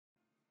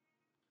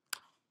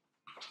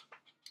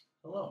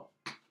Hello,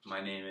 my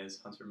name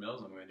is Hunter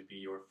Mills. I'm going to be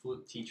your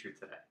flute teacher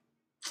today.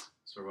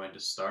 So we're going to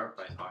start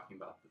by talking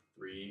about the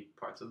three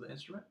parts of the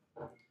instrument.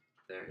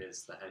 There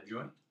is the head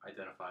joint,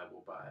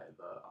 identifiable by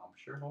the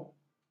embouchure hole,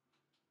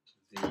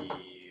 the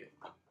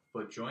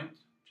foot joint,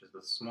 which is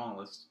the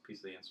smallest piece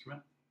of the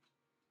instrument,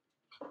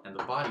 and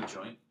the body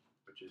joint,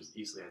 which is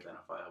easily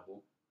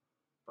identifiable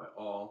by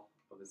all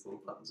of its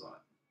little buttons on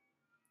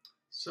it.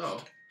 So,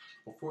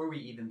 before we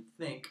even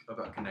think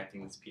about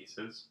connecting these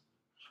pieces,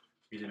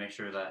 we need to make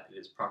sure that it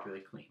is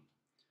properly clean.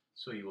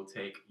 So you will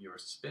take your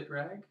spit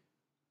rag,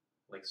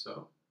 like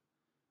so.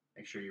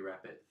 Make sure you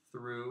wrap it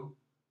through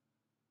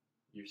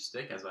your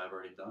stick, as I've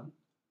already done,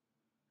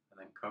 and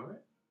then cover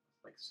it,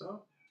 like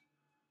so.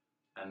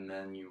 And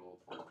then you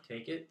will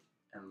take it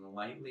and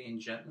lightly and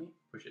gently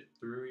push it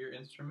through your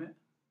instrument,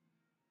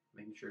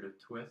 making sure to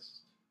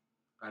twist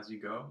as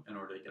you go in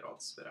order to get all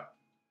the spit out.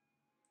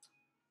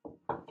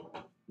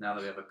 Now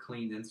that we have a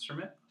cleaned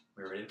instrument,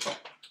 we're ready to play.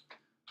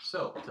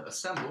 So, to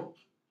assemble,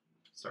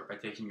 start by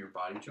taking your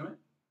body joint,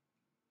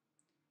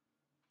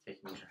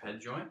 taking your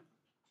head joint,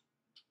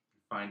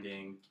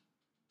 finding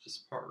this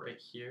part right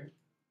here,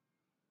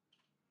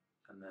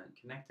 and then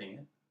connecting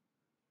it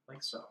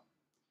like so.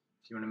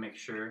 You want to make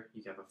sure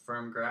you have a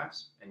firm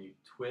grasp and you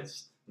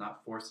twist,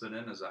 not force it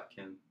in, as that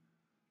can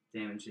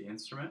damage the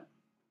instrument.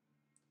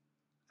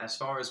 As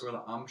far as where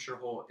the embouchure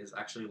hole is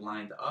actually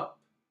lined up,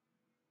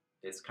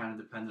 it's kind of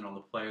dependent on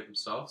the player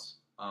themselves.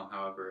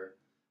 However,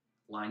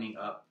 lining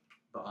up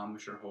the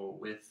embouchure hole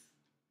with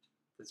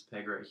this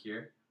peg right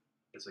here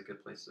is a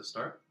good place to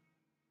start.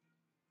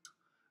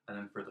 And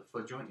then for the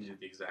foot joint, you do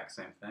the exact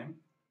same thing.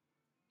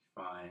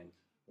 You find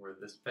where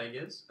this peg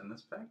is and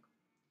this peg,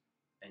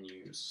 and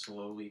you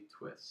slowly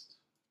twist.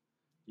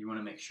 You want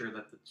to make sure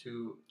that the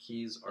two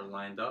keys are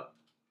lined up,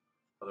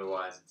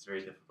 otherwise it's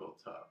very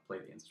difficult to play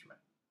the instrument.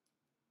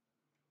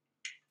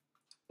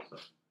 So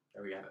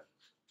there we have it.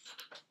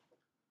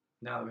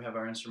 Now that we have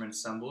our instrument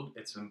assembled,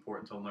 it's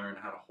important to learn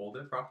how to hold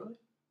it properly.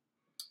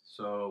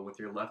 So with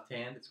your left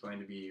hand, it's going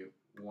to be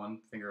one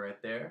finger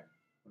right there,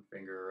 one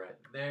finger right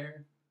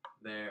there,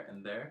 there,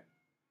 and there.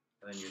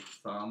 And then your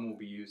thumb will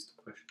be used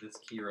to push this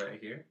key right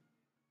here.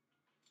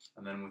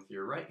 And then with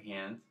your right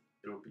hand,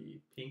 it'll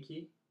be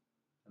pinky,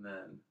 and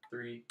then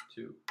 3,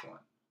 2, 1.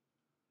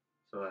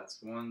 So that's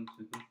 1,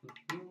 2,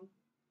 3, 4.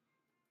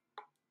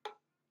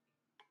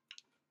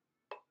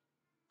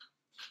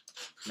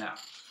 Now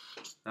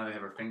that we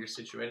have our fingers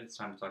situated, it's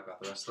time to talk about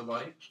the rest of the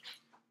body.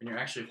 When you're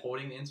actually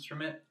holding the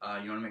instrument,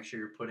 you want to make sure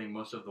you're putting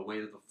most of the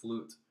weight of the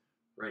flute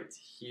right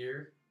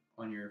here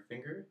on your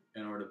finger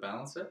in order to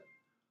balance it,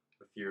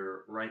 with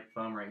your right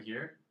thumb right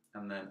here,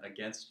 and then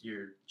against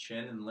your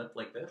chin and lip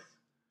like this,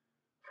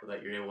 so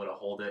that you're able to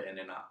hold it and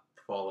it not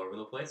fall over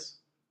the place.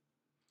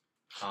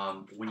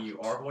 When you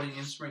are holding the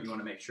instrument, you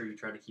want to make sure you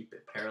try to keep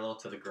it parallel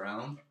to the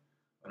ground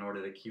in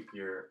order to keep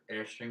your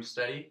airstring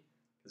steady,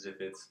 because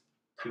if it's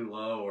too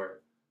low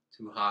or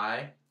too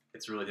high,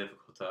 it's really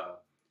difficult to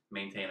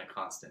maintain a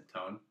constant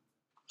tone.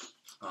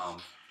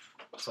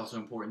 It's also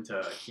important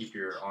to keep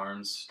your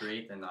arms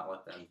straight and not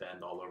let them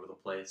bend all over the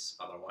place,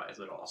 otherwise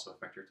it'll also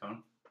affect your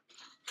tone.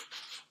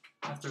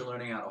 After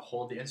learning how to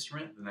hold the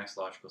instrument, the next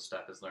logical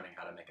step is learning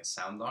how to make a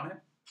sound on it.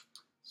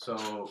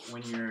 So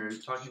when you're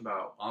talking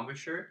about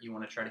embouchure, you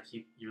want to try to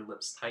keep your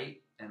lips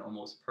tight and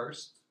almost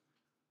pursed.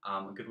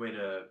 A good way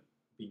to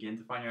begin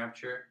to find your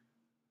embouchure,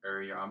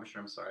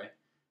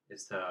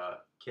 is to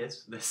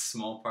kiss this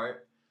small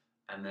part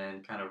and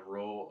then kind of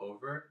roll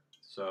over.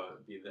 So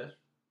it'd be this,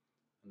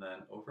 and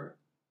then over.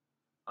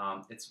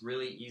 It's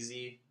really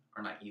easy,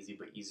 or not easy,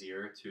 but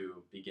easier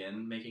to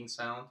begin making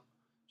sound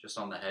just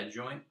on the head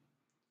joint,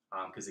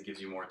 because it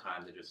gives you more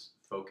time to just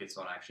focus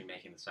on actually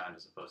making the sound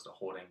as opposed to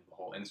holding the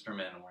whole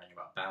instrument and worrying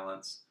about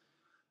balance.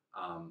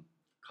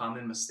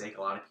 Common mistake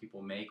a lot of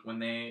people make when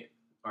they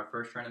are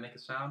first trying to make a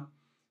sound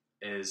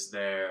is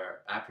their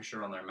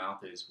aperture on their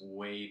mouth is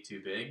way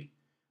too big,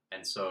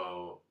 and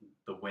so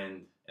the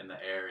wind and the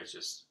air is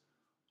just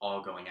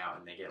all going out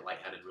and they get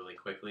lightheaded really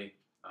quickly.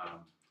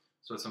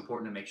 So it's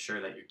important to make sure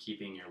that you're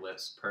keeping your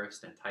lips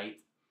pursed and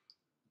tight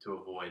to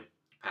avoid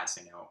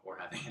passing out or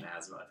having an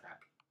asthma attack.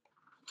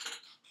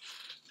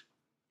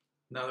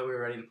 Now that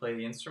we're ready to play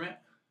the instrument,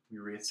 we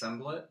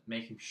reassemble it,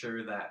 making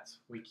sure that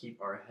we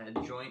keep our head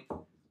joint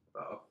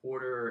about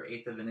 1/4 or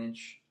 1/8 of an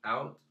inch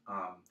out.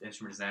 The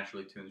instrument is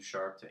naturally tuned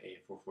sharp to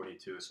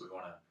A442, so we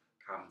want to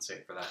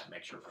compensate for that and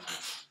make sure we're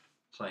not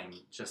playing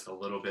just a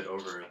little bit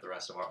over the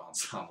rest of our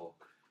ensemble.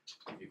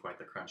 Give you quite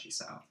the crunchy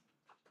sound.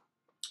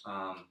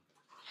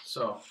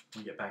 So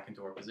we get back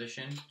into our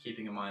position,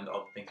 keeping in mind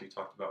all the things we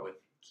talked about with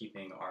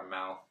keeping our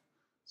mouth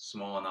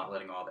small and not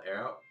letting all the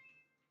air out.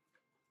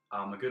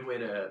 A good way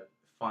to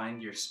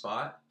find your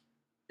spot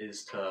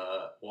is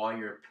to, while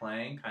you're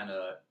playing, kind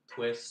of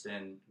twist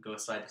and go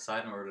side to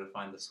side in order to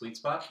find the sweet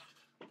spot,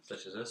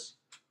 such as this.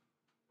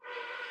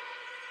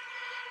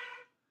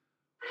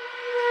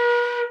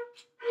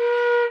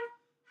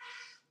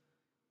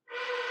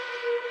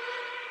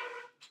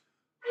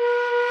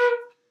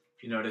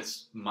 You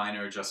notice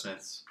minor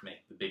adjustments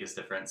make the biggest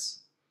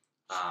difference.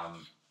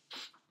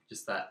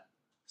 Just that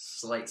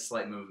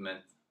slight movement.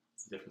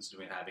 It's the difference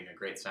between having a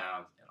great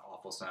sound and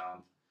awful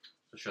sound.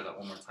 So show that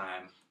one more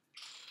time.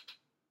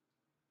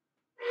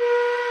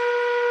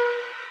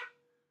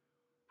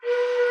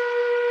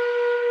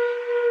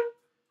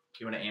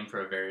 You want to aim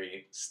for a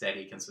very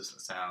steady,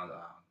 consistent sound.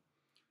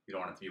 You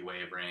don't want it to be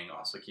wavering.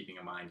 Also keeping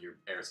in mind your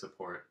air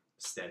support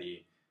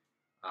steady.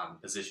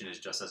 Position is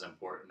just as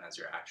important as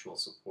your actual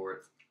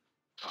support.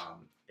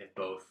 If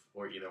both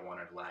or either one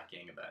are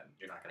lacking, then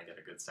you're not going to get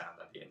a good sound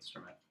out of the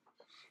instrument.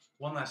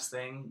 One last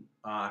thing,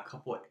 a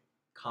couple of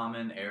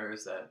common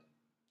errors that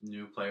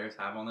new players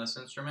have on this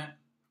instrument.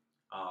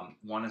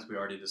 One, as we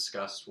already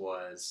discussed,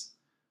 was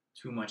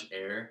too much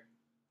air,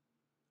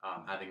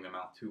 having the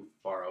mouth too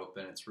far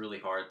open. It's really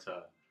hard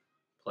to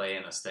play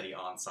in a steady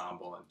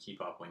ensemble and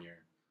keep up when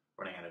you're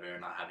running out of air,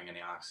 not having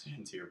any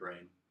oxygen to your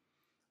brain.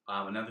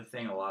 Another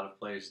thing a lot of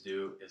players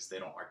do is they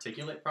don't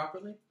articulate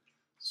properly.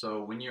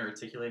 So when you're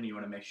articulating, you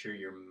want to make sure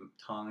your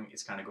tongue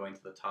is kind of going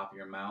to the top of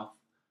your mouth.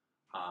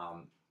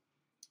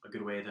 A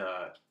good way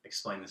to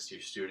explain this to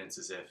your students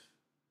is if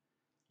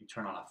you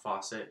turn on a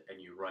faucet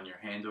and you run your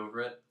hand over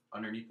it,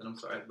 underneath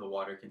it, the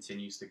water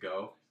continues to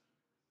go.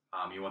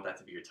 You want that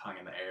to be your tongue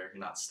in the air.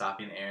 You're not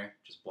stopping the air,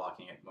 just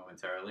blocking it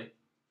momentarily.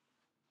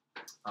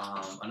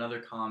 Another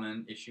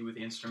common issue with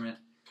the instrument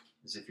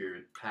is if your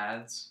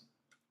pads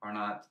are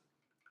not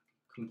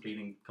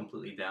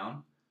completely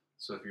down.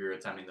 So if you're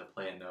attempting to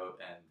play a note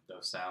and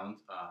no sound,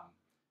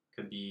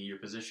 could be your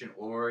position,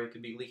 or it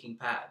could be leaking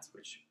pads,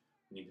 which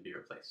need to be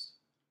replaced.